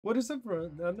What is up,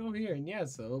 bro? No here, and yeah,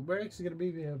 so we're actually gonna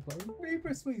be playing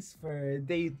Papers, Please for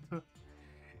day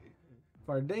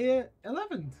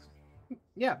 11th.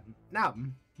 Yeah, now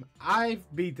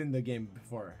I've beaten the game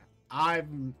before. I've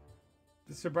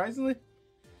surprisingly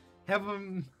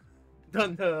haven't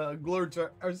done the glory to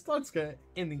arstotzka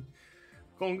ending.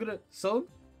 So,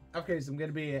 okay, so I'm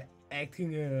gonna be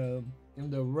acting in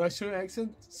the Russian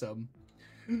accent. So,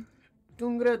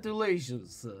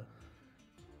 congratulations.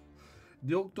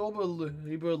 The October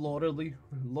Libre lottery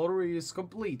is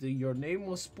complete. Your name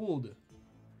was pulled.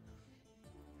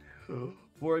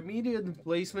 For immediate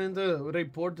placement,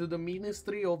 report to the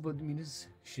Ministry of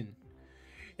Administration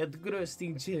at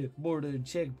Grusting border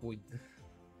checkpoint.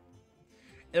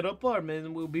 An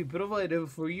apartment will be provided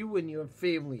for you and your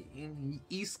family in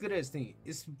East Grusting.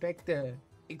 Expect a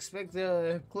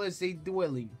Class A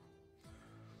dwelling.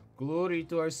 Glory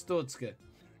to arstotzka.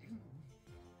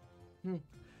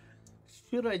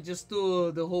 Should I just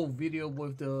do the whole video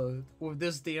with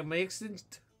this damn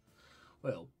accent?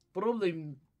 Well,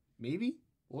 probably, maybe.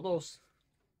 Who knows?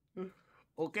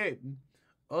 Okay,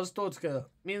 arstotzka,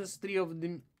 Ministry of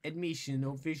Admission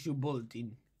official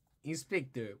bulletin.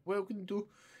 Inspector, welcome to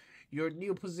your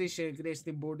new position at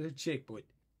Graston Border Checkpoint.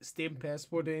 Stamp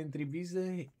passport entry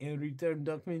visa and return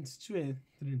documents to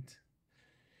entrant.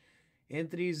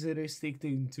 Entry is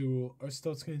restricted to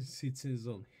arstotzka citizens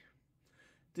only.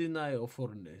 Denial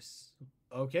foreigners.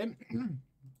 Okay,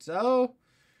 so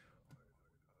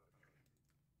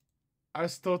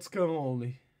arstotzka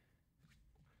only.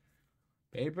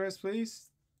 Papers,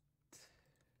 please.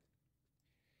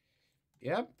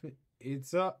 Yep,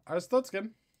 it's arstotzka.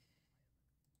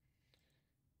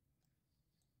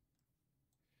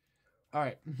 All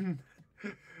right.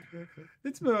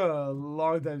 It's been a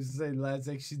long time since I last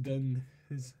actually done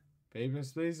his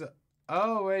papers, please.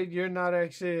 Oh wait, you're not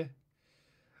actually.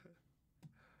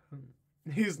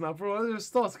 He's not from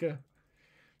arstotzka.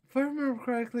 If I remember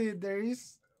correctly, there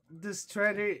is this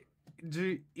strategy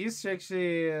is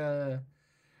actually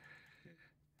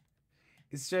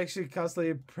is to actually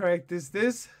constantly practice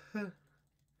this.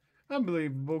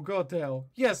 Unbelievable, go tell.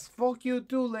 Yes, fuck you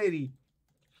too, lady.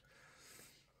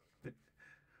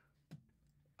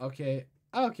 Okay,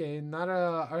 okay, not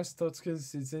a arstotzka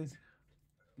citizen.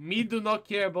 Me do not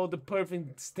care about the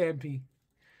perfect stamping.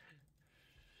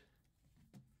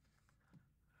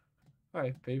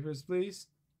 Alright, papers, please.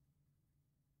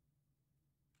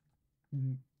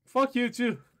 Fuck you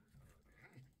too.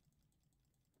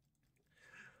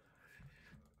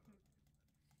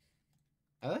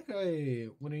 I like how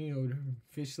when you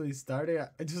officially started,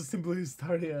 I just simply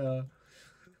started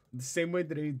the same way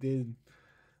that I did.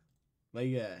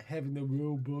 Like having the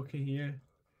rule book in here.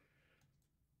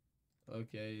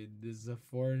 Okay, this is a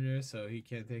foreigner, so he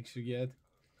can't actually get.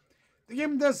 The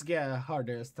game does get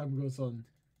harder as time goes on.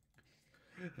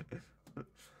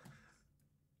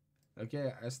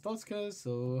 Okay, arstotzka,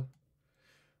 so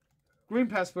green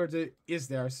passport is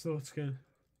the arstotzka.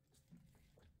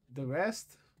 The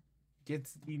rest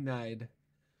gets denied.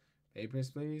 Papers,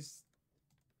 please.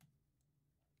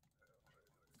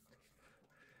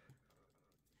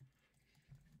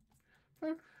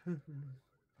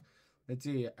 Let's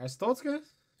see, arstotzka?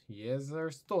 Yes,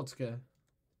 arstotzka.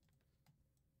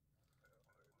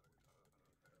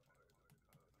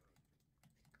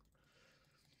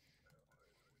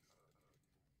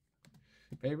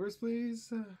 Papers,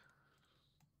 please.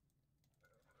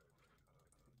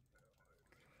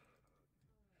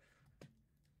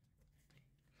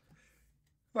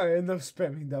 Alright, enough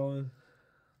spamming that one.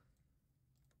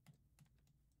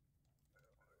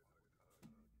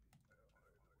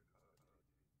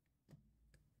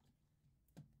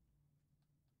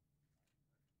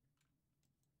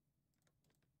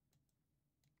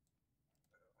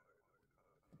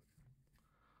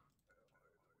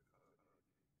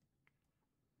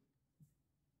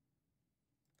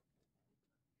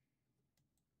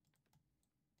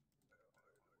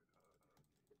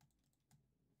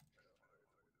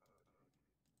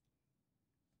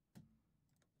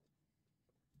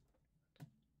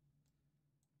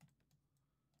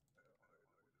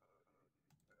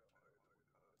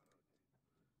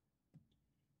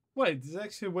 Wait, there's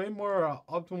actually way more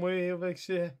optimal way of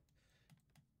actually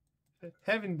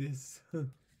having this.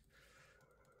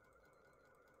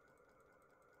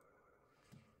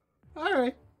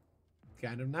 Alright.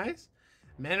 Kind of nice.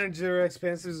 Manage your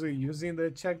expenses using the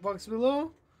checkbox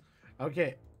below.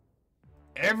 Okay.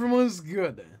 Everyone's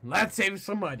good. Let's save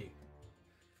some money.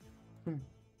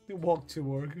 Walk to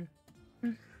work.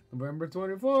 November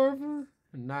 24th,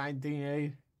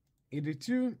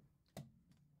 1982.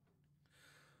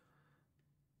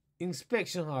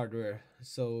 inspection hardware.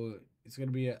 So it's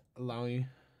gonna be allowing.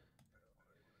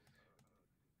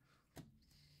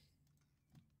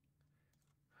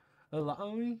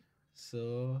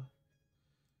 So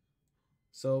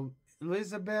so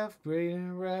Elizabeth, Great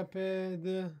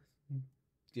Rapid.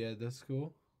 Yeah, that's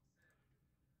cool.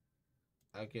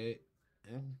 Okay.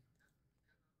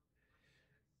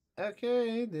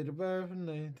 Okay, date of birth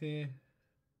 90.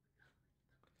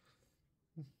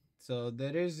 So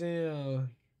that is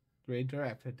Great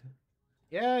Rapid.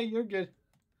 Yeah, you're good.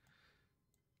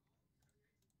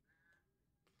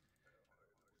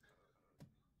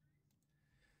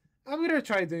 I'm gonna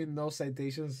try doing no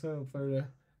citations for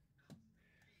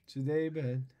today,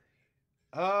 but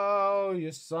oh,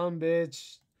 you son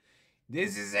bitch!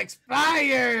 This is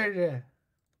expired.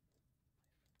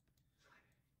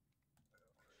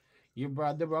 You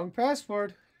brought the wrong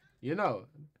passport. You know,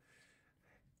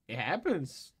 it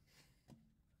happens.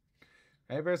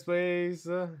 Papers, please.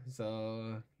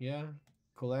 So yeah,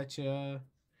 Kolechia,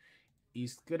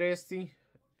 East Cresti.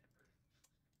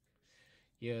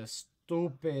 You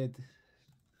stupid.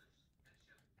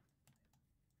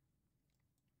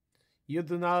 You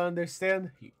do not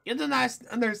understand. You do not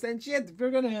understand shit. If you're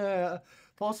gonna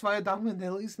falsify a document,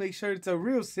 at least make sure it's a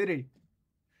real city.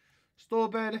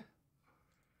 Stupid.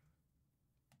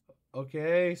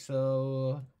 Okay,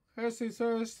 so first things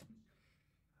first.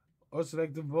 Or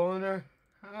select the owner.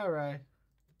 Alright.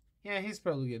 Yeah, he's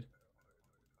probably good.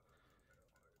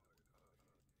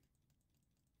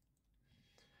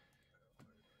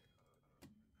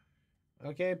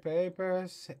 Okay,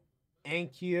 papers.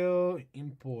 Thank you.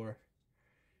 Import.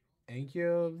 Thank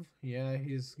you. Yeah,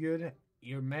 he's good.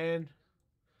 Your man.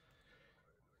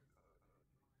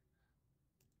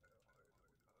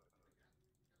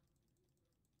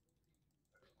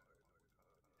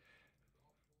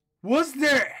 Was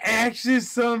there actually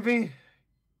something?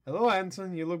 Hello,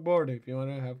 Anton. You look bored. If you want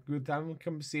to have a good time,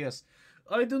 come see us.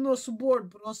 I do not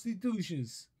support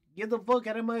prostitutions. Get the fuck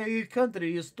out of my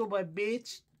country, you stupid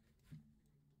bitch.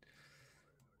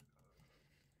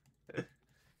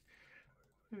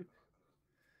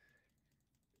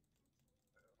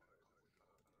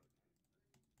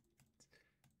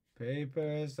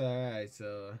 Papers. Alright,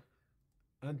 so.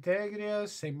 Antegria,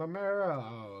 Saint Mamera.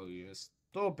 Oh, you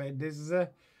stupid. This is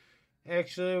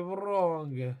actually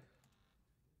wrong.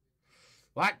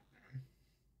 What?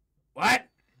 What?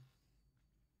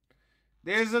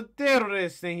 There's a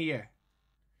terrorist in here.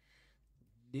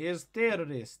 There's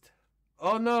terrorist.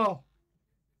 Oh no.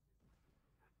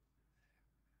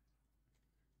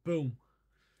 Boom.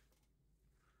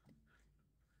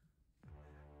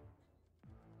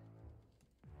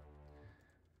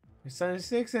 Your son is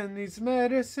sick and needs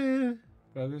medicine.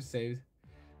 Brother saved.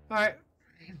 Alright.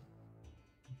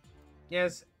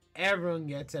 Yes, everyone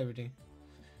gets everything.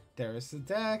 Terrorist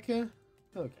attack. Okay.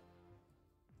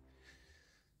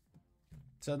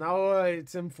 So now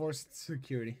it's enforced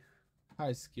security.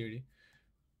 High security.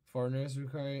 Foreigners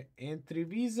require entry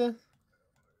visa.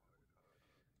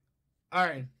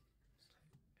 Alright.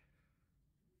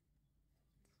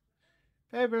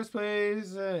 Papers,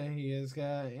 please. He has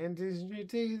got entry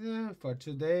ticket for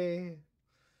today.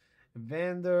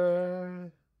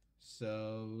 Vendor.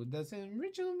 So that's an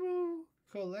original rule.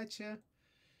 Collection.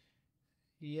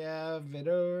 Yeah,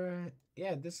 vendor.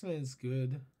 Yeah, this man's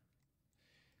good.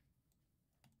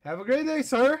 Have a great day,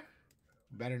 sir.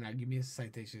 Better not give me a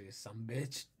citation, you some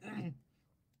bitch.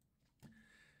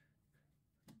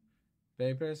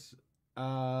 Papers.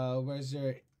 Where's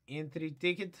your entry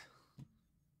ticket?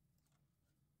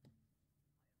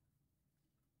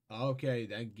 Okay,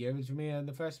 then give it to me in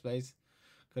the first place.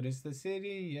 Carista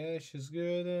City, yeah, she's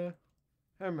good.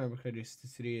 I remember Carista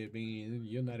City being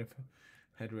United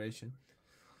Federation.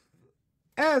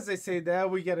 As I say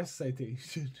that, we get a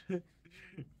citation.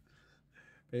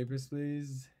 Papers,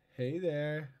 please. Hey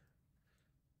there.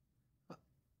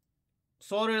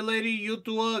 Sorry, lady, you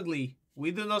too ugly.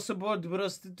 We do not support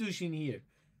prostitution here.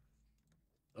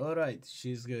 Alright,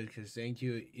 she's good because thank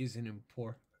you isn't in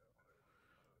poor.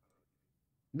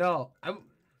 No, her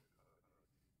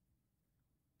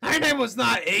name was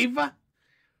not Ava.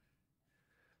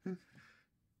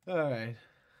 Alright.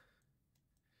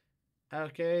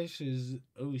 Okay, she's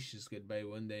good by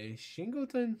one day.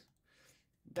 Shingleton?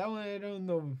 That one I don't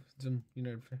know. You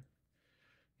know,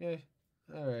 yeah.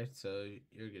 Alright, so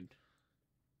you're good.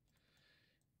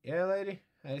 Yeah, lady.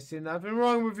 I see nothing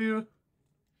wrong with you.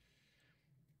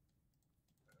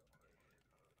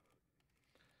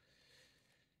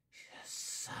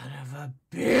 Son of a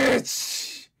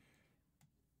bitch!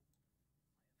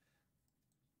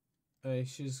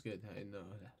 She's good. I know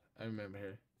that. I remember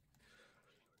her.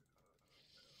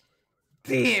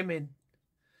 Damn it.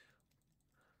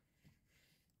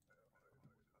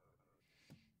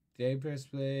 Papers,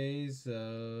 please.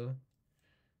 That's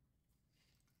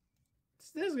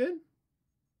good.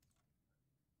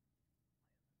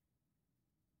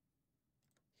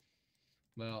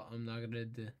 Well, I'm not gonna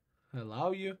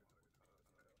allow you.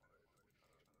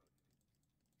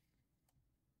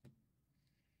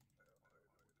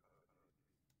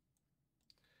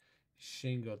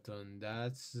 Shingleton,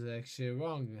 that's actually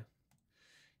wrong.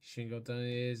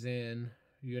 Shingleton is in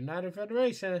United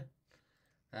Federation.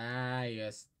 Ah,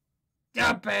 yes.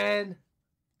 Stupid!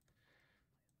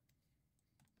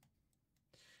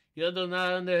 You do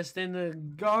not understand the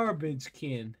garbage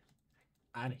can.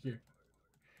 Out of here.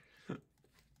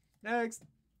 Next.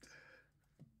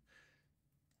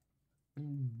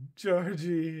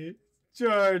 Georgie.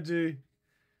 Georgie.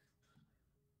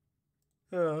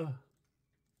 Oh.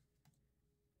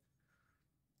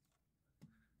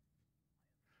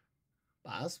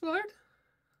 Passport?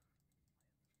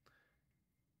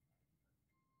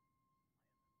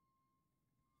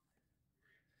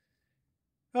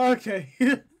 Okay.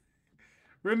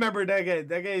 Remember that guy.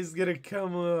 That guy is gonna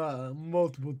come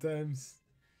multiple times.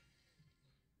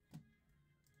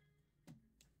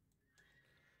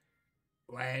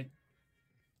 Wait.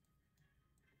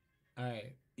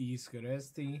 Alright. East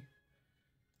Resty.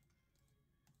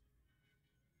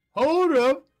 Hold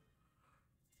up!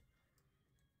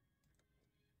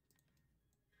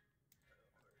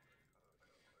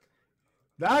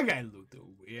 That guy looked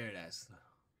weird as.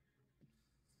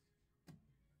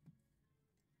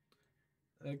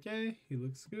 Okay, he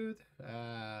looks good.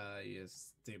 Ah, you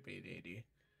stupid idiot.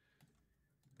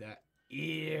 That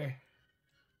ear.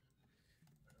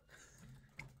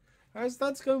 Alright, so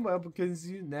that's going well because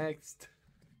you next.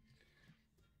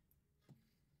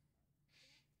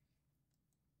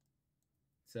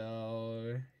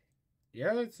 So,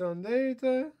 yeah, it's on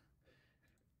data.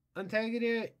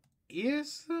 Antagonist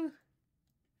is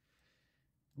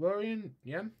Lorian,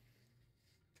 yeah.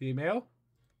 Female.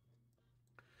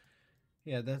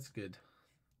 Yeah, that's good.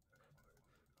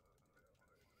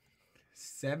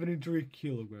 73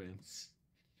 kilograms.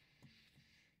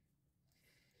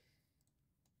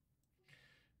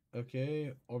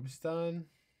 Okay, Orbstan.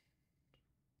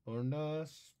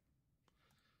 Orndas.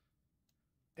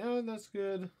 Yeah, that's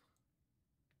good.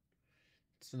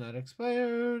 It's not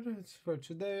expired. It's for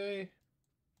today.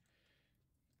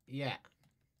 Yeah.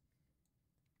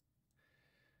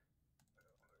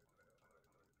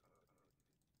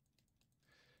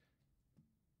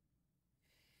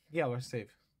 Yeah, we're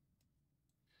safe.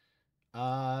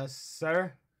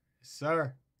 Sir.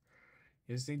 Sir.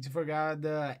 You seem to forgot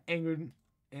the anger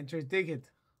entry ticket.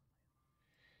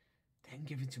 Then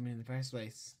give it to me in the first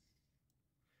place.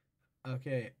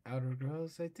 Okay, outer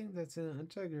girls. I think that's an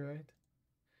Antagonist, right?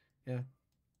 Yeah.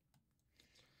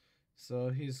 So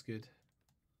he's good.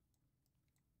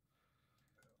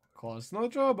 Cause no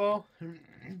trouble.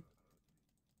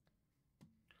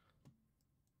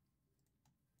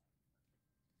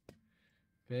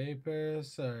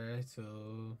 Papers. Alright,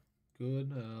 so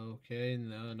good. Okay,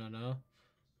 no, no, no.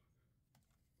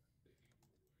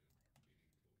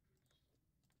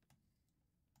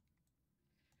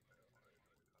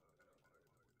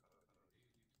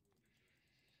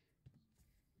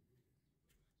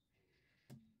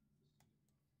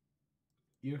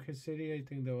 Yuka City, I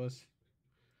think that was.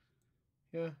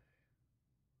 Yeah.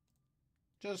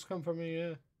 Just come for me,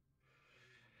 yeah.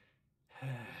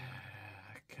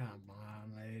 Come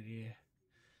on, lady.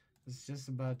 It's just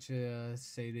about to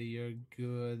say that you're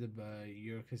good, but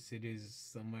Yuka City is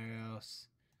somewhere else.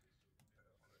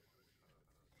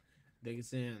 They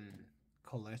it's in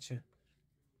collection.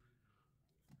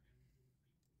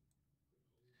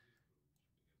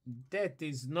 That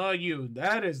is not you.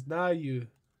 That is not you.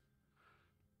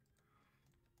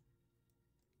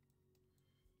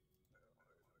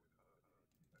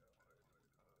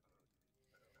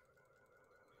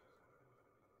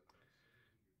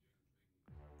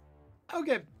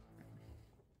 Okay.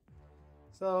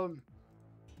 So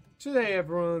today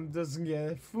everyone doesn't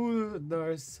get food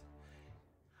nor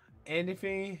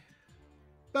anything,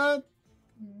 but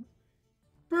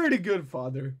pretty good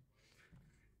father.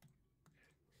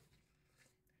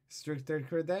 Stricter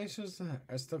credentials.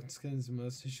 Arstotzkans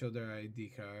must show their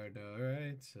ID card.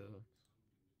 Alright, so.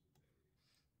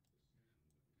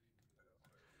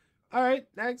 Alright,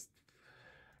 next.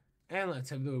 And let's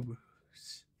have the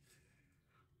rules.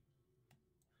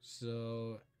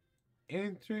 So,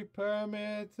 entry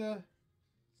permit. That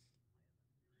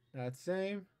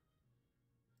same.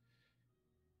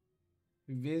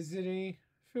 Visiting.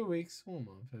 3 weeks. 1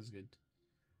 month. That's good.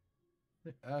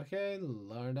 Okay,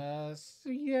 Lordas.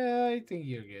 Yeah, I think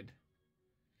you're good.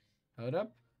 Hold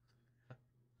up.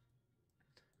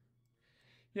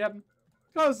 Yep.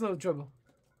 Cause no trouble.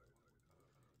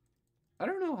 I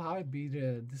don't know how I beat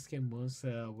this game once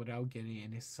without getting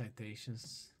any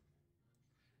citations.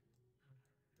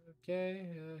 Okay,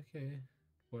 okay.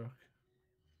 Work.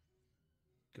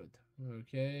 Good.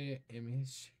 Okay,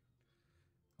 image.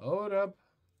 Hold up.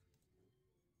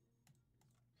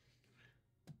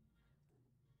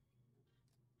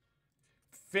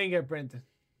 Fingerprint.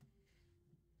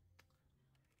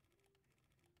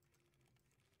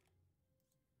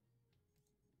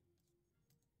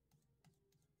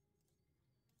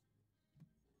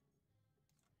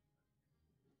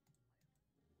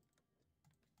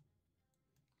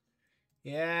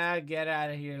 Yeah, get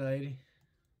out of here, lady.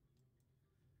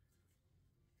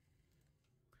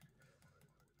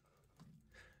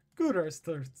 Good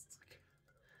arstotzka.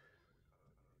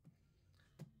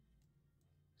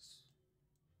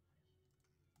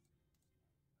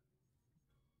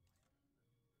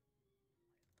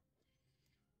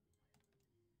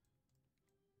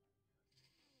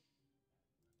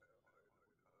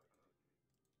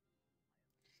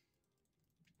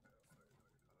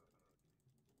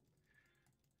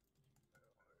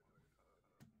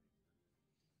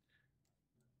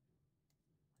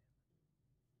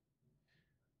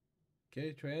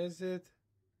 Okay, transit.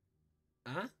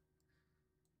 Huh?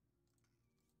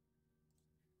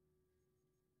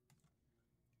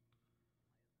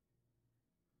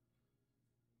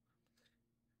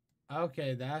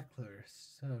 Okay, that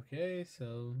clears. Okay,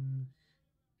 so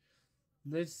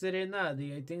let's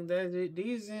serenade. I think that it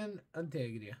is in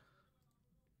Antegria.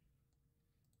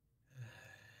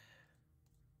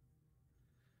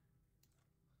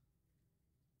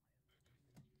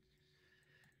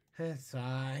 That's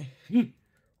fine.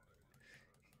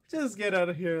 Just get out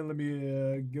of here and let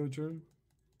me go through.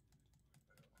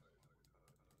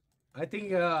 I think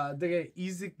the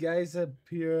easy guys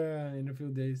appear in a few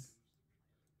days.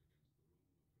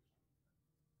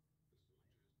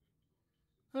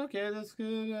 Okay, that's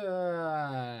good.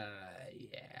 Yeah.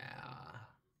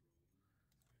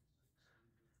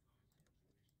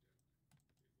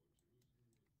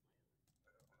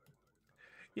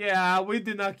 Yeah, we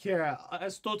did not care.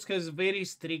 Stotska is very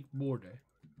strict border.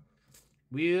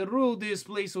 We rule this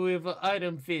place with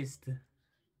iron fist.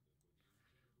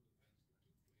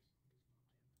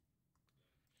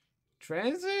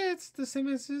 Transit's the same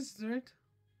as this, right?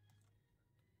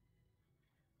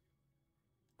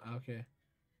 Okay.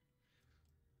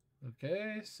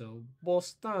 Okay, so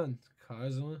Boston.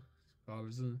 Carson.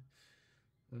 Carson.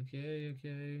 Okay,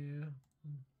 okay.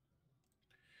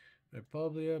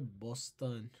 Republic,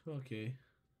 Boston. Okay.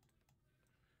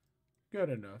 Good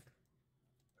enough.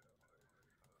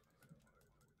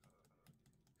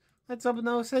 Let's open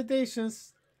our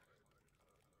citations.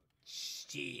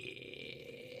 Shit.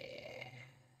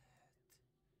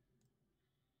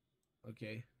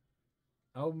 Okay.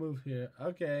 I'll move here.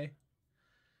 Okay.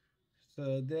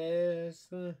 So there's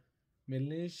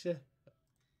militia.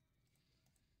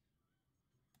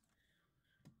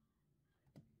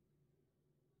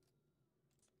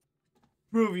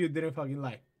 Prove you didn't fucking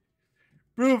lie.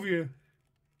 Prove you.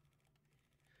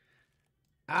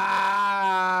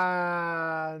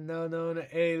 Ah, no, no, no,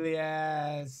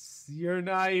 alias. You're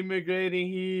not immigrating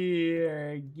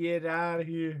here. Get out of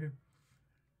here.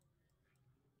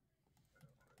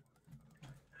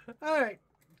 All right.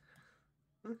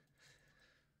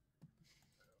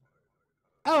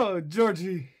 Oh,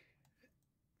 Georgie.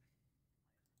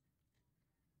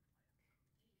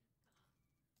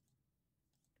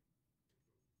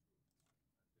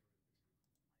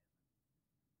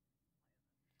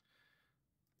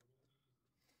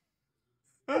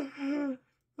 Oh, my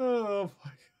God.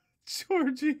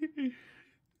 Georgie.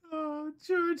 Oh,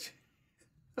 Georgie.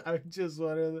 I just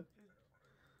wanted.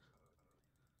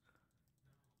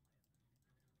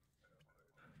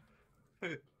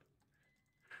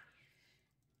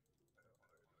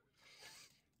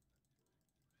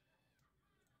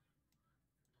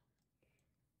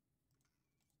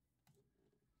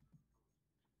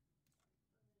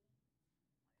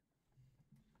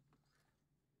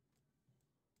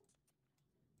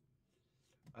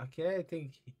 Okay, I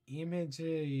think image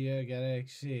you gotta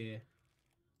actually.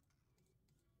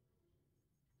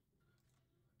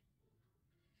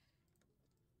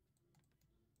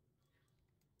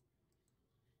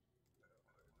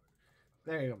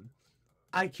 There you go.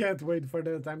 I can't wait for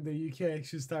the time that you can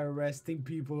actually start arresting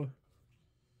people.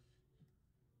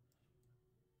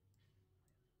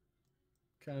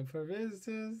 Come for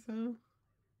visitors. Huh?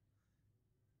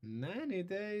 90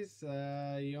 days.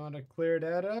 You want to clear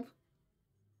that up?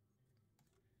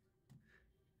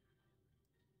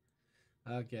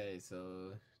 Okay,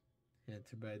 so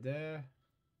enter by there.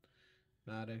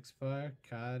 Not expire.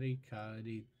 Kari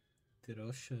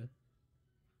Tirosha.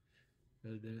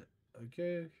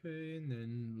 Okay, and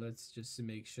then let's just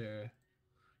make sure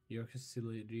your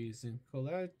facility is in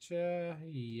Kolacha.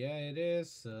 Yeah, it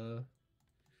is. So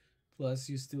plus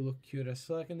you still look cute as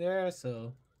fuck in there,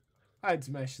 so I'd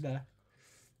smash that.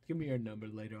 Give me your number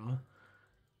later on.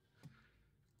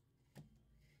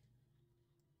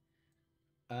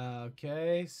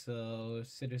 Okay, so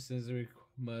citizens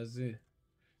must.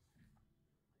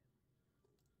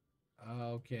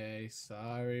 Okay,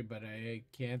 sorry, but I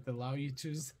can't allow you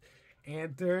to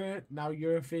enter. Now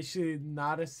you're officially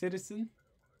not a citizen.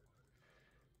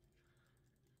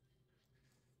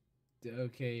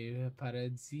 Okay,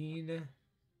 Paradzina,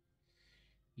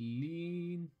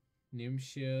 Lean,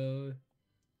 Nimsho.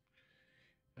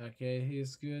 Okay,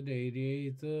 he's good.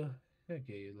 88. Okay,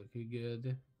 you're looking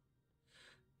good.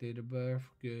 Date of birth,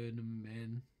 good,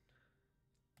 man.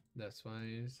 That's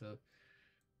fine. So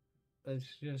let's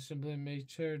just simply make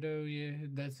sure, though. Yeah,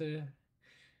 that's a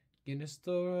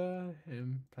Ginestora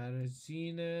and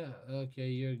Paragina. Okay,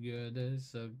 you're good.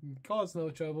 So cause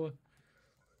no trouble.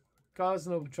 Cause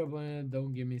no trouble and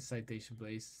don't give me citation,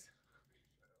 please.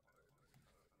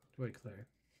 Very clear.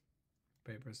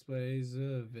 Papers, please.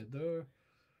 Vidor.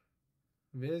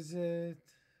 Visit.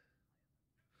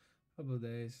 Couple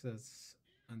days. That's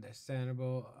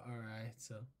understandable. Alright,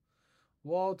 so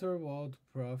Walter,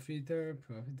 Profiter.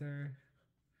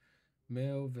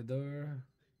 Male, Vidor.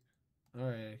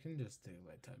 Alright, I can just take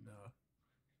my time now.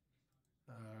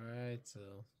 Alright,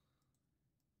 so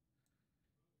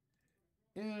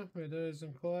yeah, Vidor's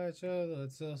in Kalacha.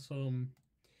 Let's also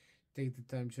take the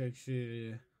time to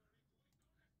actually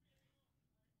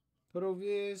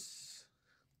Provis.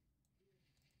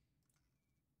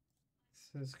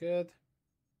 That's good.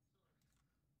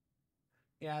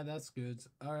 Yeah, that's good.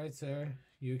 Alright, sir.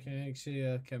 You can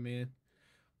actually come in.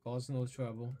 Cause no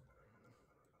trouble.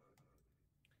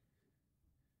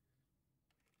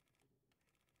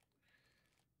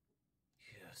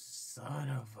 You son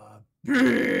of a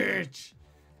bitch!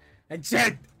 I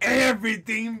checked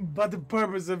everything but the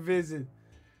purpose of visit.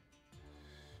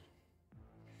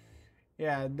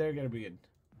 Yeah, they're gonna be good.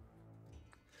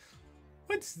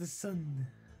 What's the sun?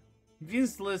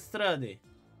 Vince Lestrade.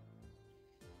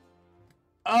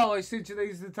 Oh, I see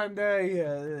today's the time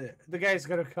that the guy's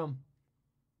gonna come.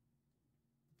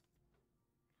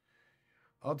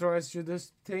 Authorized to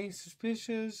detain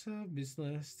suspicious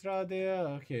business Lestrade.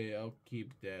 Okay, I'll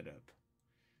keep that up.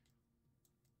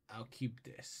 I'll keep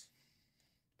this.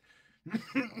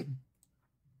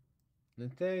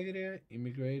 Integrity,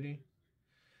 immigrating.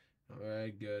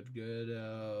 Alright, good, good.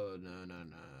 Oh, no.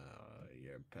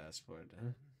 Your passport,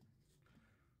 huh?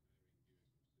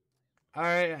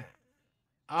 Alright.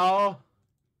 Oh.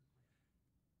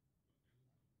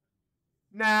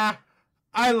 Nah.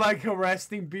 I like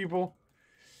arresting people.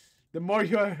 The more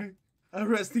you're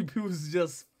arresting people is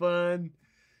just fun.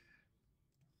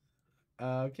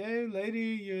 Okay, lady,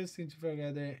 you seem to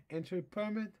forget the entry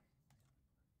permit.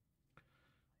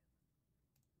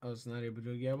 I was not able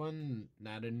to get one.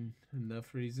 Not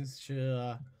enough reasons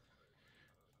to.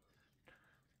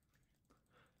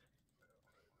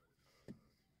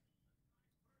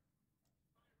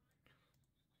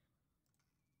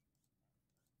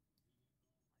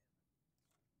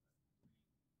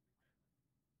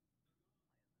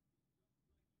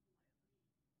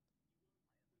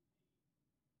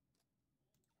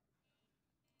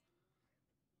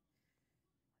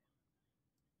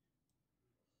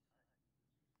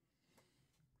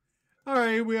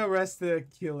 Alright, we arrested a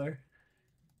killer.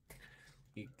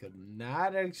 He could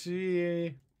not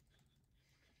actually.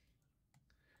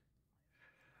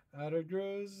 Outer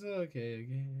grows. Okay.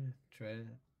 Try it.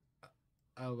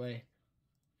 Oh, wait.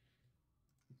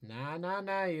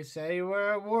 Nah. You say you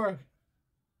were at work.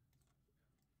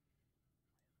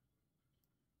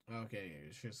 Okay,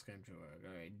 it's just came to work.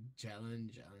 Alright,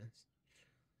 challenge.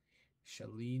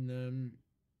 Shalina,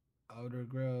 Outer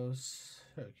Gross.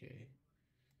 Okay.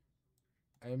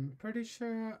 I'm pretty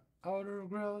sure Outer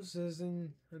Gross is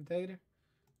in data.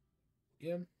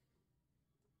 Yeah.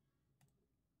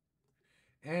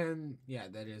 And yeah,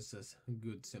 that is a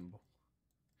good symbol.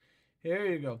 Here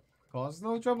you go. Cause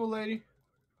no trouble, lady.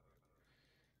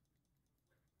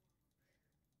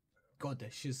 Got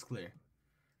that. She's clear.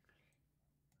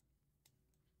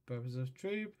 Purpose of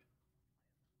trip.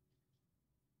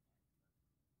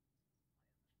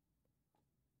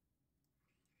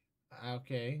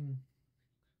 Okay.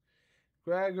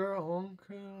 Gregor,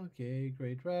 Uncle, okay,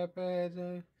 Great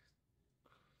Rapid.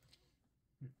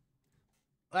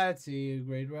 Let's see,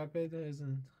 Great Rapid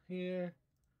isn't here.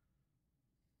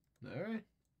 Alright,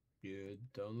 you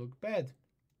don't look bad.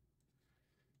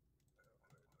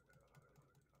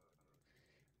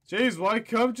 Jeez, why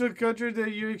come to a country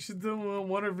that you actually don't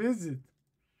want to visit?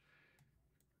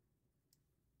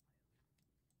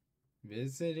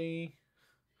 Visiting.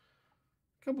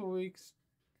 Couple weeks.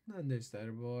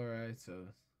 Understandable, alright, so.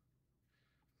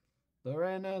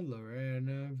 Lorena,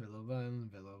 Villovan.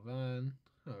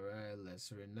 Alright,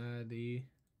 Lesser Renati.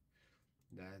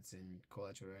 That's in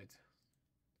college, right?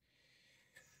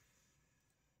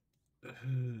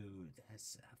 Ooh,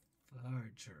 that's a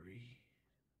forgery.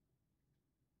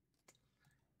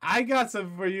 I got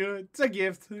something for you. It's a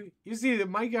gift. You see,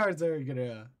 my guards are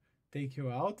gonna take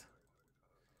you out.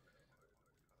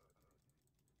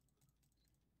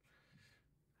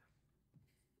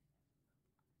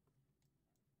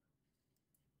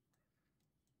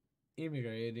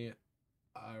 Immigrating.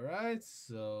 Alright,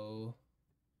 so.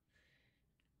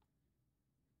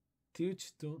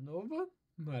 Teach don't Nova?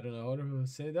 I don't know how to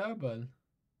say that, but.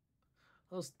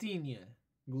 Ostinia.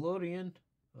 Glorian.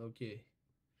 Okay.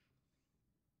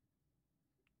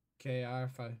 KR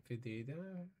 558.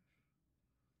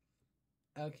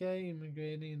 Okay,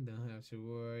 immigrating. Don't have to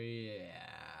worry.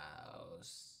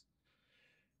 Yes.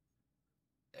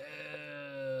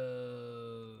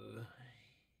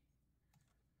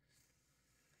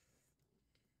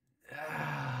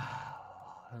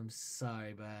 I'm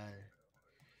sorry, but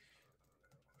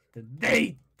the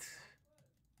date.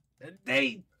 The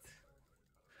date.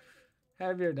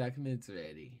 Have your documents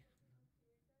ready.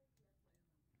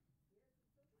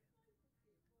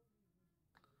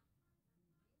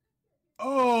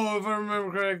 Oh, if I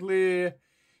remember correctly,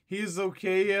 he's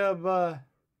okay, yeah, but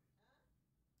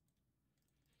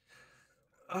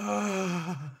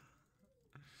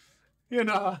you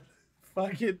know,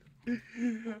 fuck it.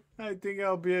 I think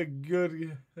I'll be a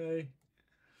good guy.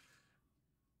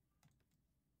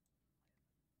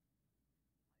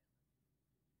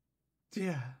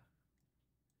 Yeah.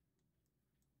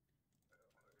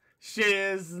 She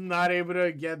is not able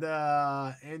to get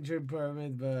the entry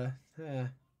permit, but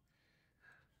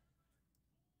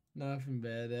nothing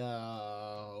bad.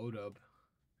 Hold up.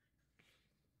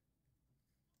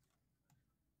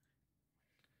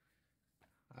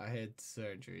 I had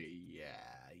surgery. Yeah.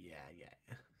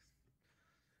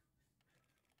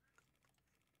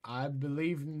 I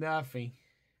believe nothing.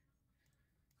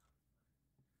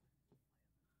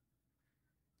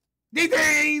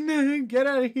 Detain! Get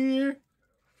out of here!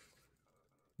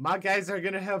 My guys are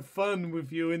gonna have fun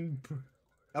with you in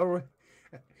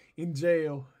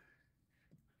jail.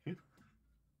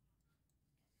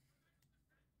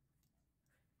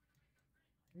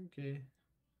 Okay.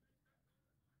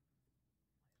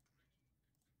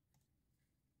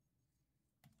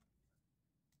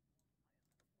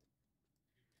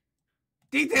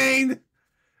 Detained!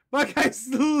 My guys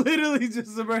literally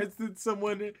just arrested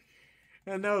someone,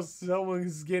 and now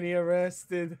someone's getting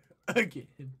arrested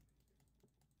again.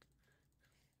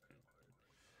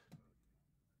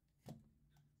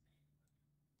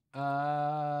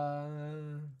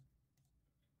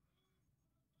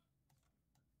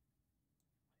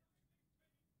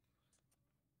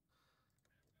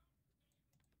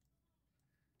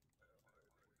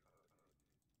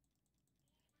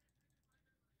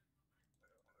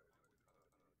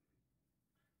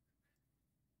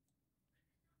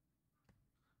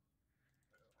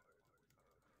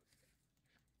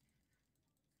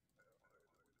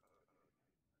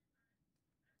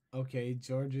 Okay,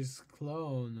 George's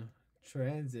clone.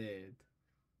 Transit.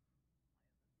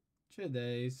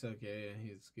 Today's okay,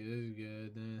 he's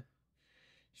good.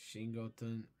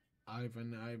 Shingleton,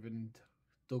 Ivan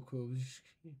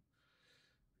Dokovsky.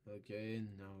 Okay,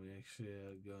 now we actually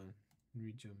are going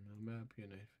region map, you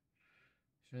know.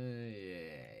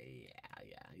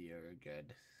 Yeah, you're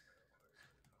good.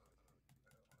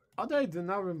 Although I do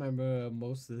not remember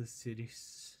most of the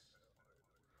cities.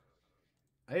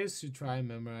 I used to try and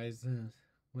memorize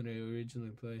when I originally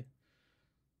played.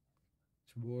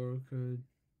 Worker,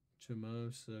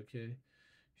 Chamos, okay.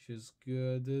 She's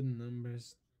good.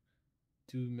 Numbers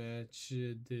do match.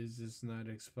 This is not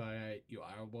expired. You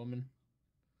are a woman.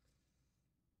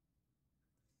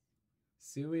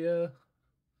 Celia,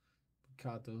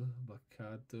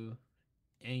 Bacato,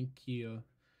 Ankyo.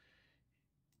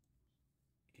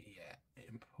 Yeah,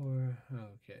 import.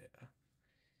 Okay.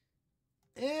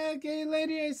 Okay,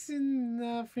 lady, I see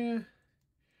nothing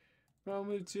wrong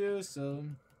with you, so.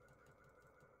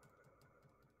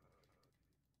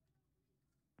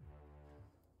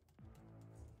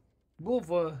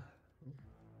 Both,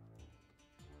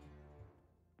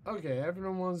 okay,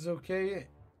 everyone's okay.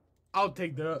 I'll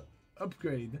take the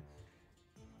upgrade.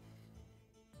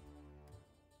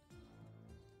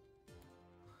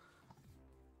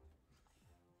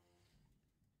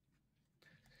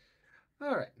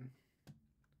 Alright.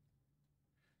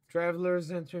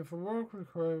 Travelers entering for work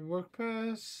require work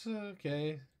pass.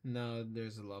 Okay. Now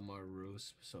there's a lot more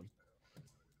rules. So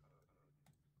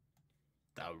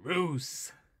the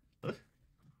rules.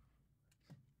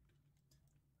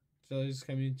 So he's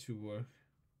coming to work.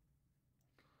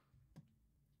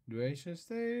 Duration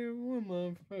stay 1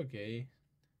 month. Okay.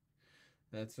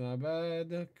 That's not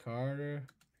bad. Carter.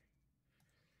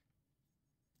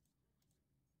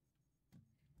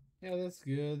 Yeah, that's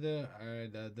good.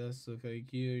 Alright, that does look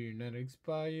like you. You're not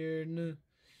expired.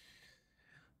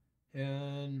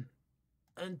 And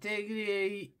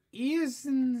integrity is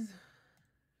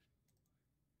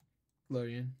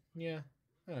Florian. Yeah.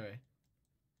 Alright.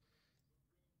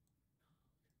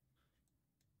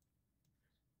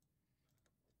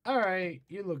 Alright,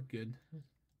 you look good.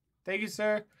 Thank you,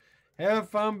 sir. Have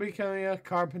fun becoming a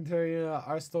carpenter in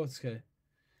arstotzka.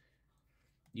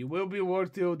 You will be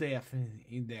worked till death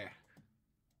in there.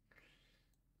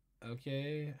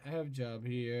 Okay, I have a job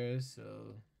here,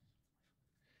 so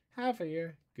half a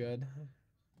year. Good.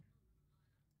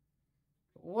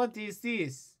 What is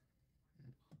this?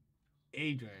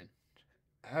 Adrian.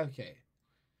 Okay.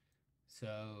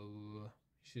 So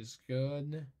she's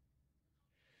good.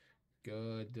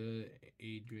 Good.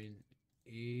 Adrian.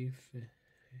 If.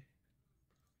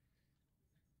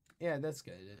 Yeah, that's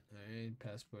good. Alright,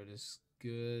 passport is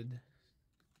good.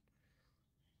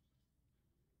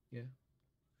 Yeah.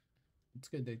 It's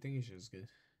good. I think it's good.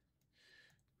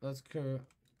 Let's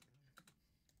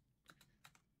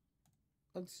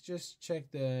let's just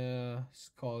check the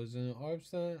scholars and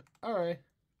orbs then. Alright.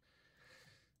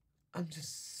 I'm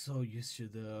just so used to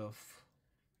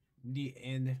the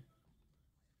end.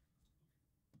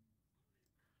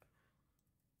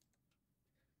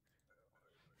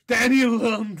 Danny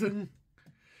London.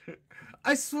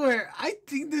 I swear, I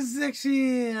think this is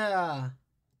actually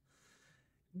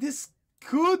this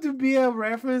could be a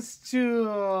reference to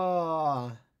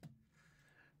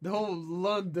the whole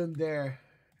London there.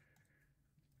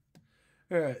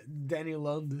 Danny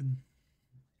London.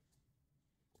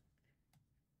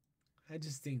 I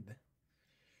just think that.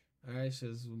 Alright,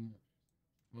 she's 1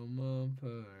 month.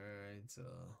 Alright, so.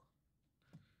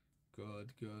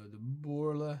 Good.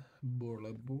 Borla.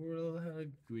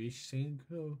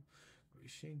 Grishenko.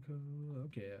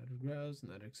 Okay, out of grouse.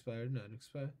 Not expired.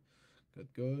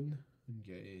 Good.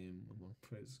 Okay, 1 month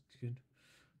price. Good.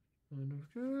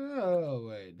 Oh,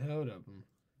 wait. Hold up.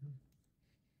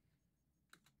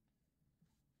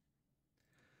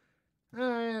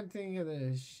 I think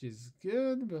that she's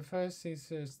good, but first things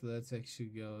first, let's actually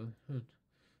go.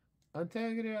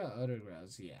 Integrity or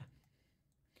autographs, yeah.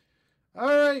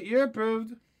 Alright, you're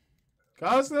approved.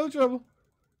 Cause no trouble.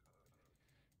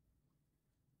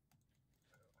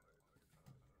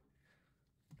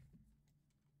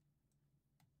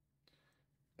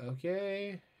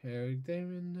 Okay, Eric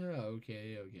Damon,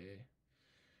 okay.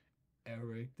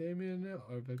 Eric Damon,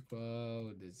 Orbit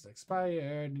Cloud, it's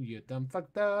expired. You done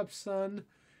fucked up, son.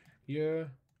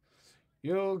 You're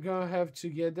gonna have to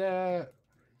get that.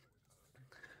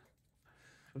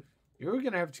 You're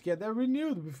gonna have to get that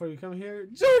renewed before you come here,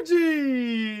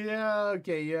 Georgie.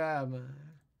 Okay, yeah.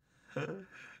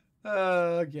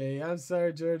 Okay, I'm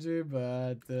sorry, Georgie,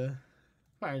 but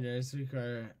foreigners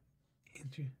require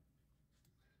entry.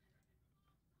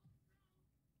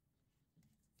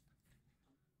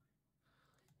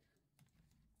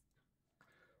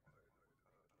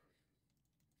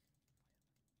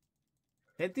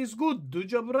 That is good. Do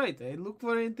job right. I look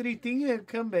for entry thing and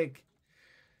come back.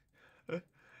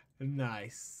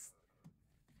 Nice. I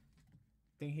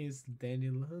think he's Danny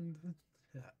London.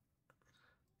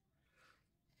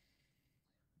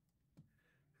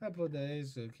 Couple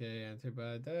days, okay. Enter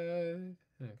by that.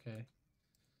 Okay.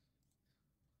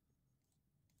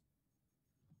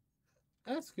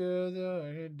 That's good.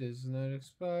 This is not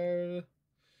expired.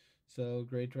 So,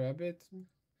 Great Rabbit.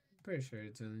 Pretty sure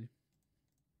it's only.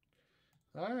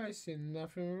 I see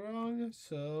nothing wrong.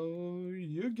 So,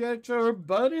 you get your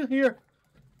butt in here,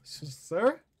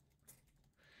 sir.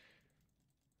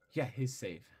 Yeah, he's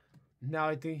safe. Now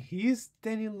I think he's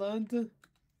Danny London.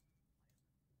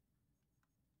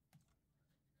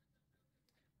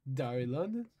 Dari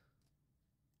London.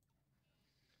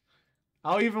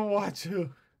 I'll even watch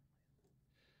you.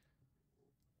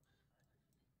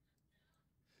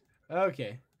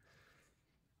 Okay.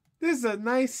 This is a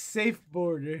nice safe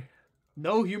border.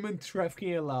 No human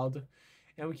trafficking allowed.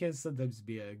 And we can sometimes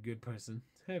be a good person.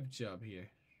 Have a job here.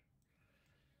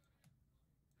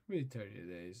 Wait 30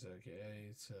 days,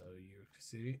 okay. So, York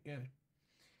City, yeah.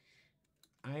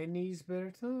 I need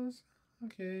better toes.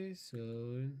 Okay, so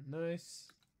nice.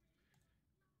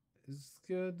 It's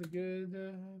good, good.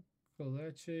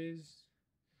 Collages.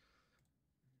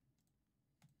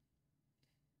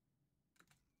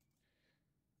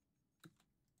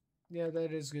 Yeah,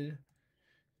 that is good.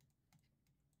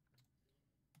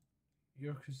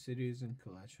 York City is in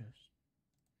collages,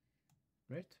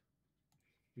 right?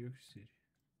 York City.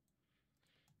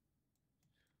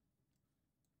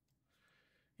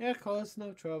 Yeah, cause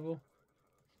no trouble.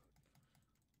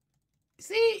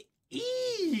 See,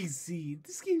 easy.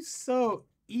 This game's so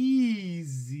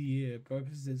easy.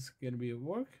 Purpose is gonna be at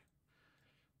work.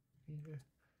 Yeah.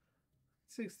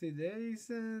 60 days,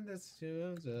 and that's 2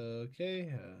 months.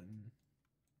 Okay.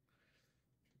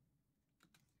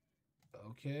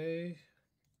 Okay.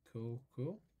 Cool,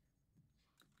 cool.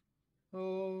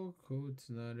 Oh, code's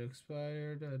not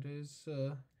expired. That is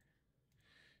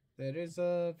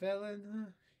valid. Huh?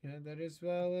 Yeah, that is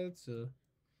valid. So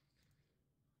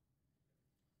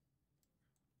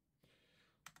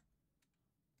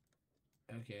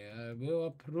okay, I will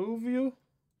approve you.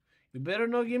 You better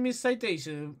not give me a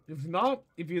citation. If not,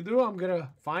 if you do, I'm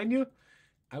gonna find you.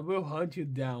 I will hunt you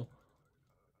down.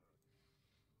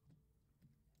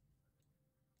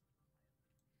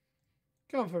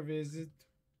 Come for a visit.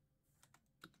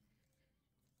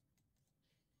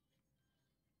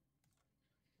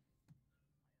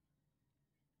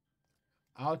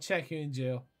 I'll check you in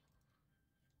jail.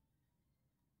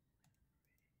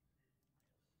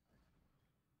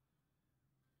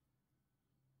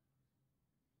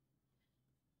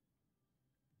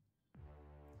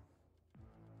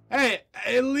 Hey,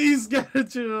 at least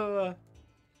got you.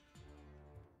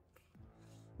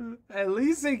 At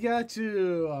least I got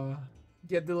you.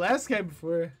 Get the last guy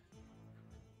before.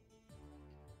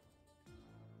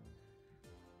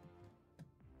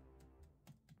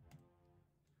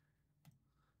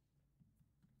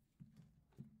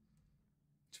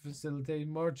 To facilitate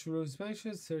more true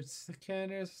inspection, search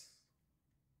scanners.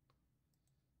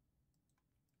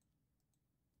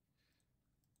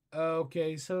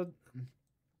 Okay, so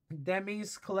that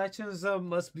means collections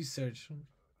must be searched.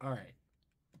 All right.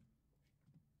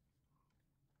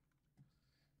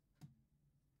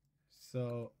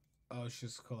 So, oh, it's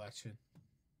just collection.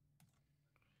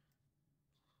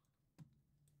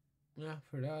 Yeah,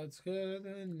 for that it's good.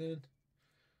 And then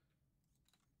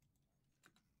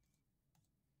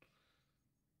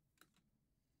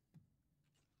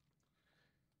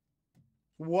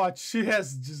what? She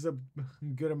has just a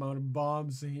good amount of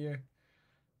bombs in here.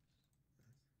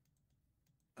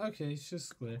 Okay, it's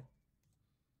just clear.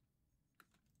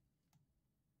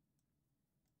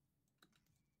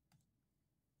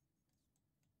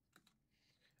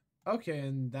 Okay,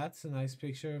 and that's a nice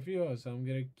picture of you. So I'm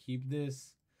gonna keep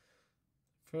this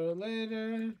for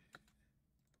later.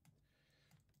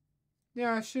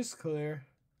 Yeah, she's clear.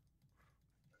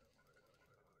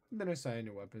 Then I saw any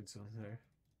weapons on her.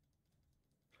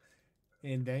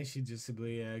 And then she just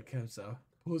simply comes out,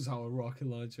 pulls out a rocket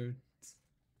launcher.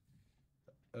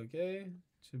 Okay,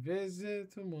 to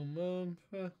visit 1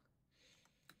 month.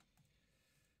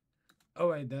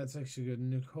 Oh wait, that's actually good.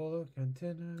 Nicola,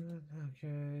 continue.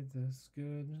 Okay, that's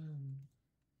good.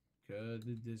 Good.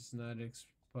 It is not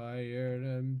expired.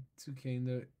 2K in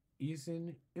the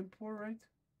easy import, right?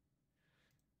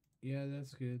 Yeah,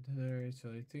 that's good. Alright,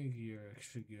 so I think you're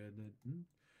actually good.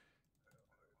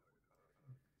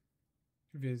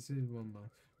 Visit 1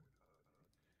 month.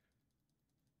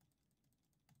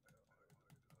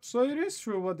 So it is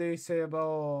true what they say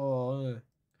about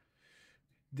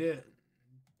the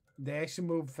they actually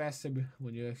move faster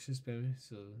when you actually spend it.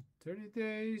 So 30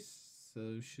 days.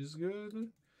 So she's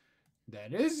good.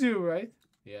 That is you, right?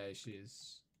 Yeah, she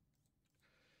is.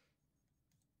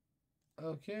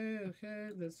 Okay, okay,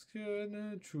 that's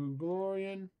good. True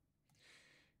Glorian.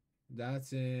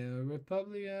 That's in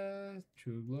Republia.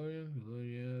 True Glorian,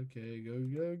 Gloria. Okay,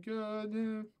 good, good,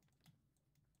 good.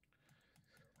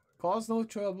 Cause no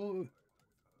trouble.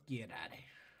 Get out of here.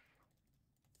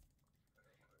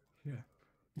 Yeah.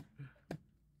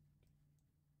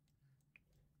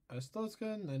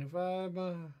 Arstotzka, 95,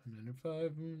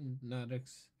 95, not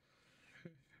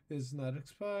is not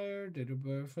expired. Date of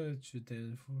birth,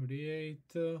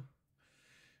 1048.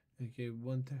 Okay,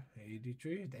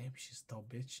 183. Damn, she's tall,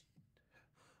 bitch.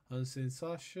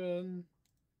 Unsensation.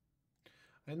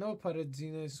 I know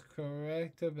Paradzina is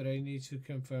correct, but I need to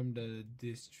confirm the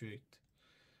district.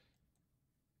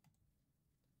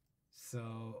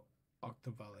 So,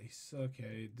 Octavales.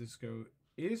 Okay, this girl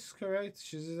is correct.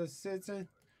 She's a citizen.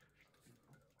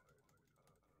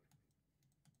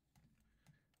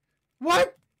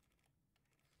 What?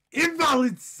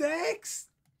 Invalid sex?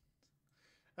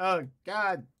 Oh,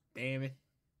 god damn it.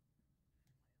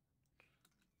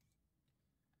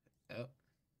 Oh.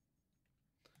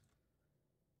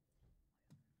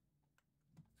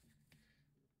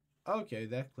 Okay,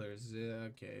 that clears it.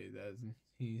 Okay,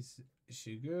 that's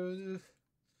she good.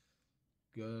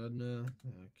 Good.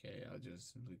 Okay, I'll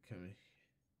just become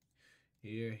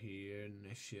here,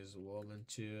 and she's a woman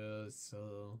too,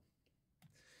 so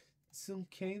some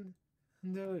Kane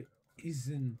there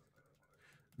isn't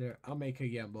there. I'll make a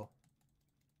gamble.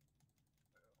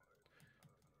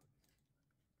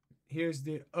 Here's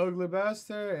the ugly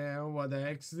bastard, and what the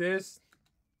heck's this?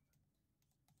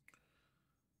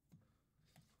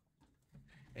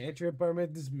 Entry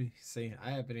permit is me. See,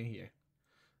 I happen in here.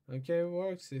 Okay,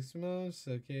 work 6 months.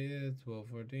 Okay,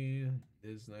 12/14.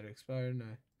 This is not expired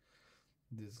now.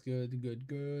 This good,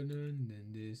 and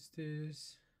then this.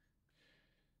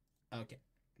 Okay,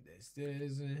 this.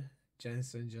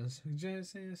 Jensen,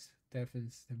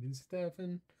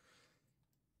 Stephen.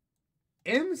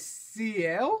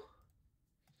 MCL?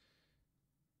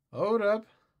 Hold up.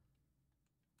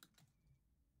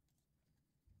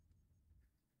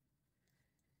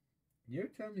 You're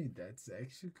telling me that's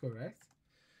actually correct?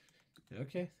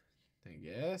 Okay, I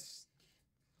guess.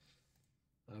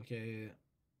 Okay,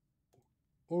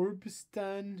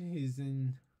 Orbstan is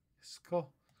in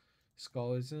Skull.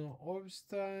 Skull is in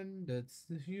Orbstan. That's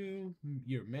you,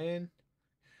 your man.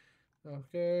 Of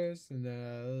course, and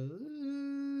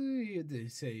you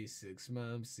did say 6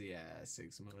 months. Yeah,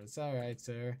 6 months. All right,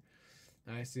 sir.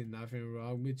 I see nothing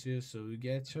wrong with you, so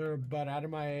get your butt out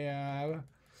of my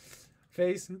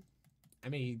face. I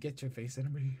mean, get your face out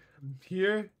of me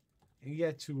here and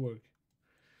get to work.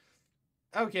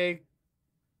 Okay.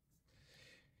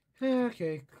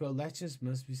 Okay, collections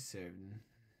must be served.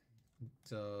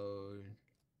 So,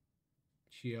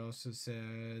 she also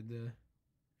said,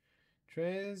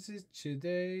 transit 2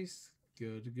 days.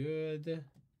 Good.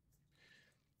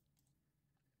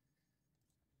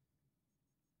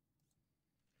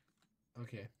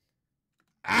 Okay.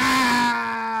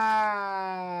 Ah!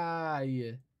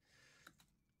 Yeah.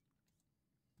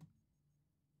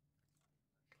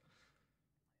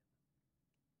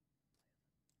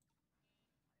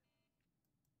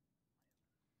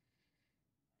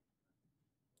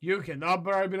 You cannot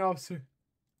bribe an officer.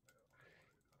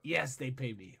 Yes, they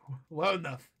pay me well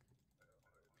enough.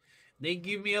 They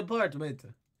give me apartment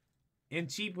and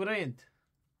cheap rent.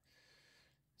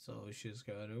 So she's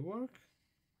gotta work.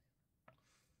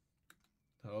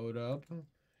 Hold up.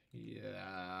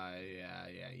 Yeah.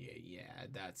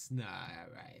 That's not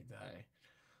right.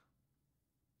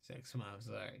 6 months.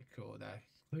 Alright, cool. That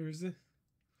clears it.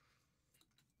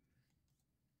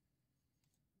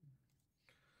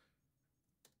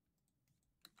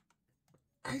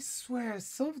 I swear,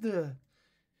 some of the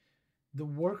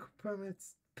work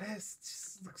permits past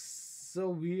just looks so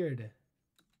weird.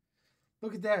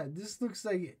 Look at that. This looks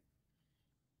like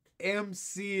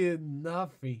MC and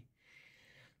nothing.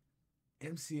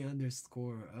 MC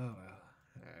underscore. Oh well.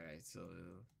 Alright, so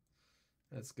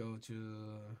let's go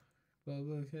to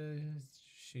public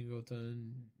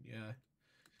Shingleton. Yeah.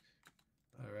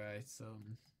 Alright, so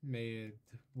made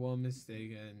one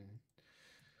mistake and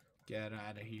get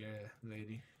out of here,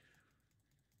 lady.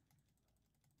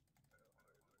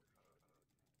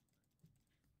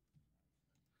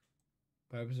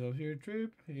 Purpose of your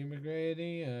trip,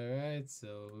 immigrating. Alright,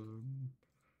 so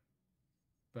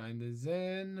bind the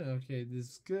Zen. Okay, this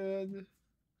is good.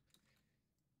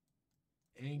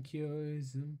 Enkyo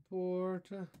is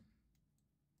important.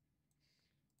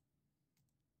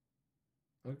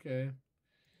 Okay.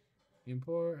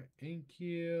 Import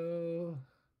Enkyo.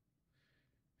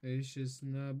 It's just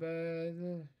not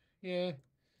bad. Yeah.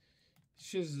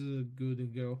 She's a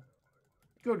good girl.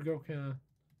 Good girl, can.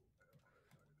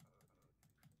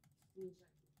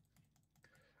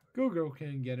 Good girl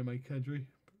can get in my country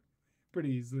pretty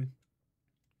easily.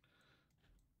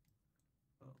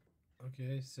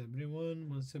 Okay, 71,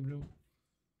 171.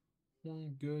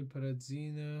 Good,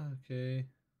 Parazzina. Okay.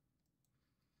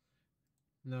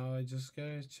 Now I just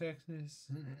gotta check this.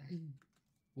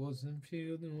 wasn't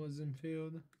filled.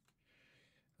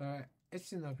 Alright,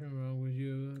 it's nothing wrong with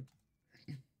you.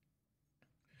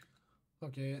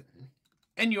 Okay.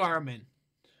 And you are a man.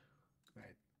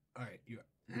 Right. Alright, you are.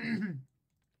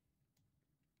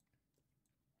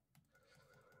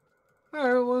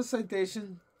 Alright, one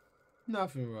citation.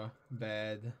 Nothing wrong.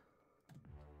 Bad.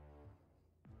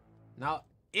 Now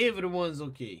everyone's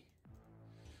okay.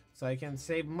 so I can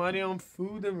save money on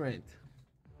food and rent.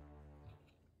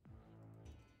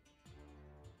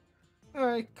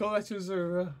 Alright, collectors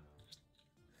are.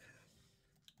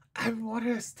 I want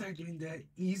to start doing that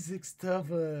easy stuff.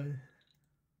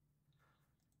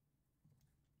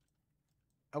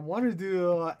 I want to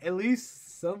do at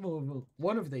least some of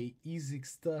one of the easy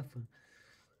stuff,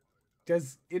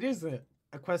 because it is a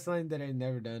quest line that I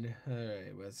never done. All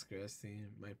right, West Crusty,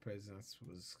 my presence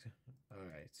was all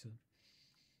right. So.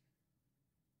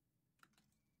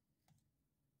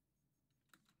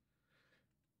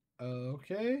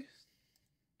 Okay.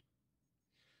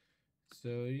 So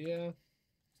yeah,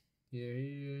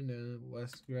 here now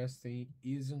West Crusty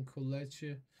isn't collect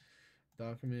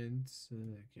documents.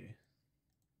 Okay.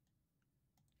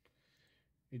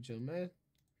 Regional map.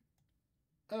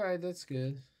 All right, that's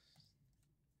good.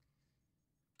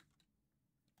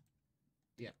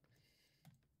 Yeah.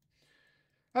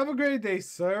 Have a great day,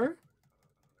 sir.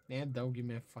 And don't give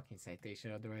me a fucking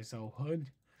citation, otherwise I'll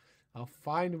hunt. I'll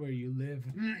find where you live.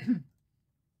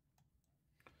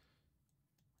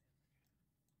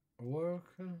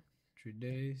 Work 3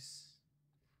 days,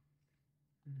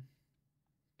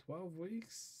 12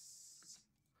 weeks.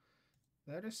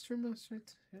 That is 3 months,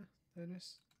 right? Yeah, that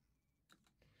is.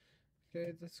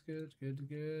 Okay, that's good, good,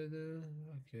 good.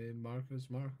 Okay, Marcos.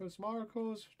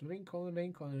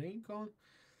 Lincoln.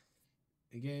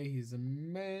 Okay, he's a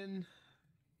man.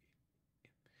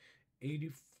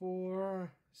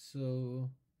 84. So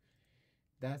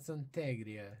that's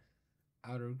Antegria.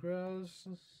 Outer gross.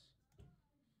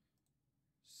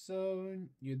 So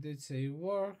you did say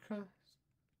work.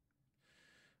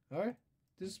 Alright,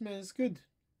 this man is good.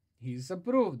 He's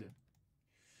approved.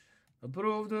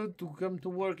 Approved to come to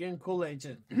work in college.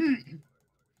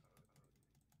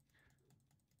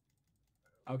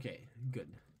 Okay,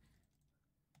 good.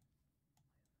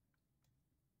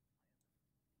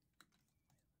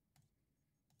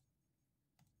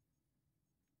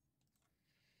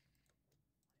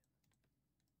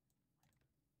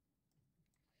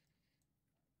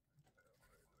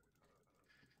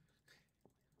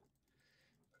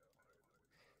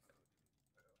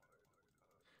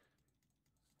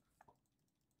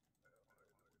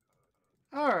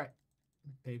 Alright.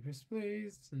 Papers,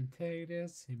 please. And take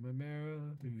this. In my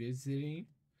mirror. Visiting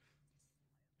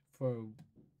for a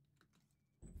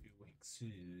few weeks.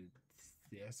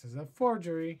 Yes, it's a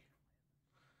forgery.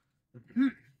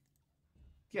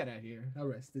 Get out of here.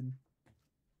 Arrested.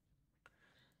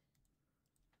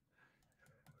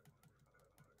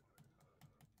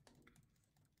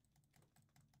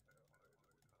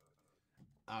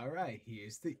 Alright,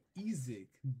 here's the EZIC.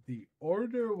 The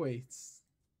order waits.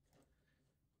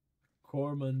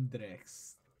 Corman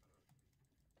Drex.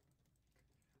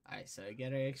 Alright, so I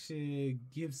gotta actually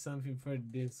give something for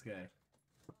this guy.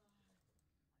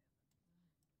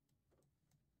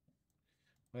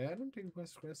 Wait, I don't think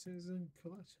West Crest is in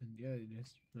collection. Yeah, it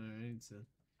is. Alright, so.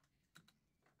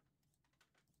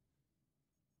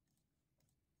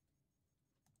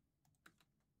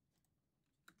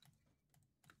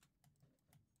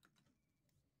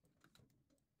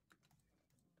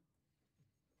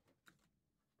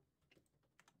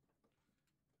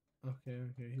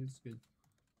 Okay, he's good.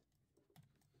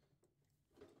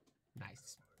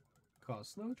 Nice.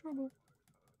 Cause no trouble.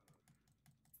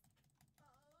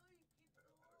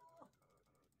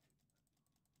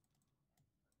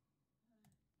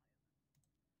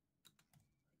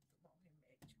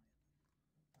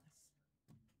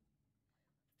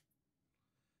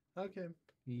 Okay,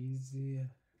 easy.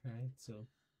 Right, so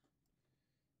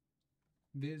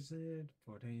visit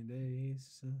 14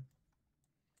 days.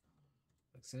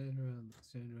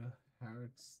 Alexandra,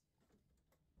 Harrods,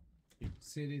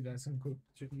 City. That's include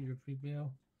your free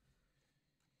meal.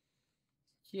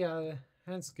 Yeah,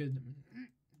 that's good.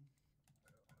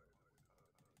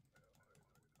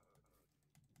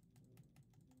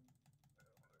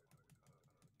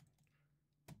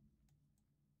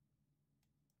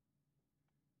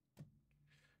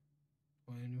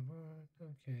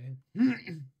 Okay.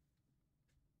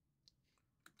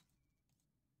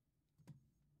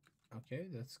 Okay,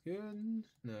 that's good.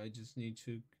 Now I just need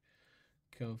to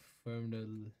confirm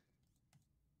the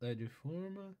ledger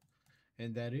form,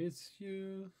 and that is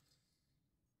you.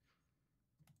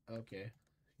 Okay,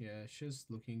 yeah, she's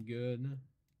looking good.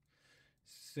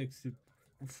 60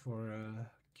 for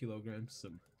kilograms. So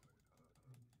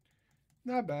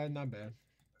not bad, not bad.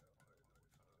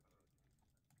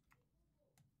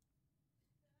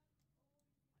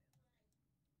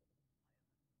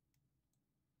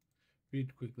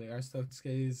 Read quickly. Arstotzka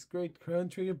is great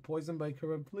country, poisoned by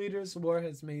corrupt leaders. War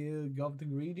has made Gov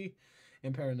greedy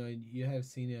and paranoid. You have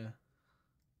seen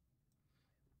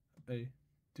I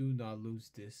do not lose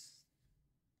this.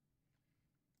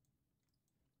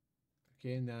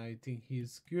 Okay, now I think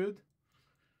he's good.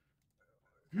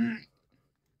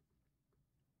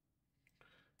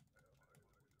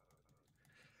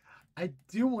 I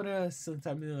do want to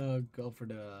sometime go for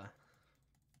the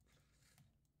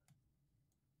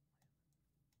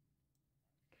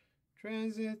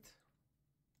transit.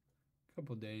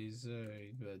 Couple days,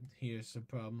 but here's the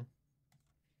problem.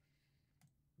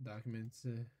 Documents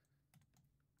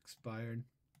expired.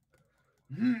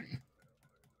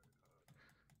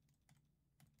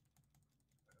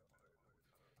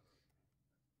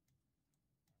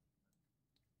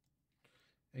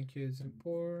 Thank you,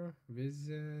 Singapore.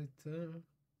 Visit.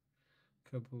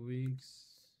 Couple weeks.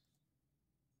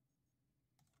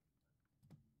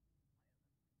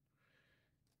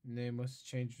 Name was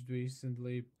changed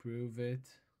recently. Prove it.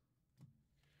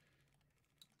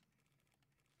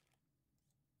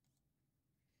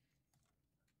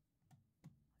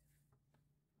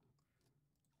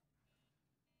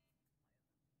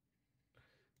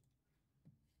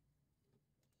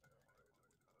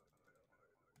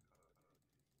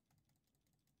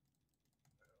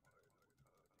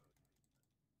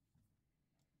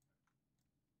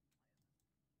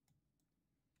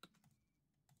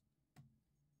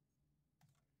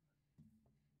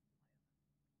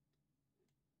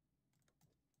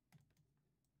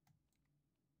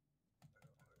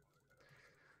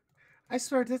 I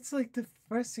swear that's like the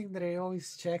first thing that I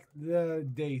always check the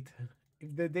date.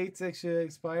 If the date's actually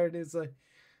expired, it's like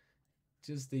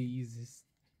just the easiest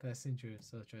passenger,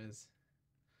 such as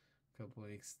a couple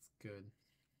weeks. Good.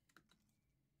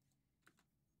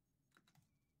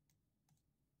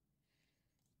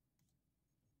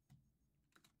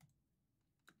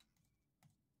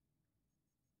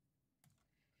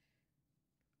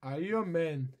 Are you a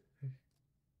man?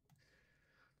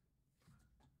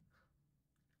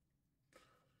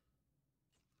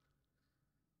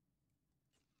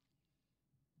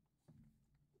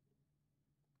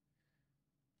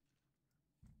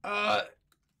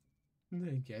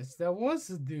 I guess that was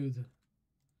a dude.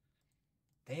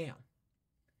 Damn.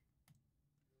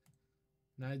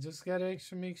 Now I just gotta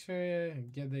actually make sure I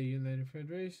get the United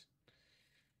Federation.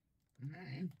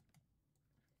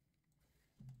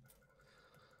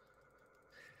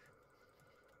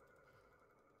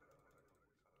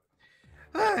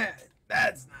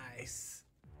 That's nice.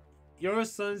 Your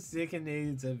son's second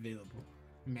aid is available.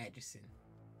 Medicine.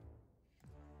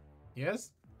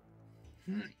 Yes?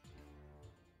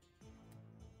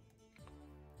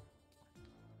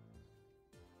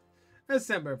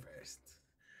 December 1st.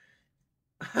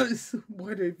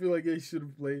 Why do I feel like I should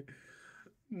have played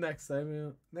next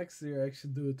time? Next year I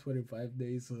should do 25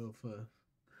 days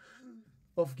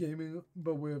of gaming,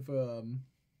 but with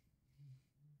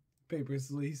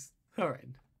papers least. Alright.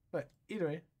 But either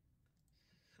way,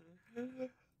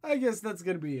 I guess that's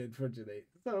gonna be it for today.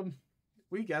 So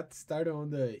we got started on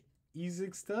the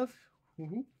easy stuff.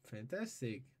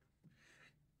 Fantastic.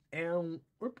 And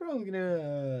we're probably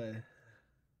gonna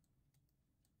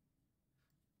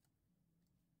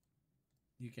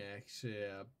you can actually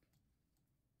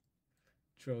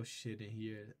throw shit in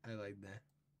here. I like that.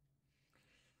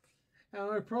 And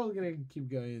we're probably gonna keep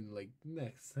going like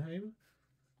next time.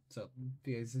 So if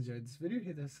you guys enjoyed this video,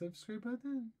 hit that subscribe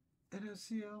button, and I'll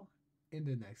see y'all in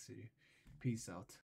the next video. Peace out.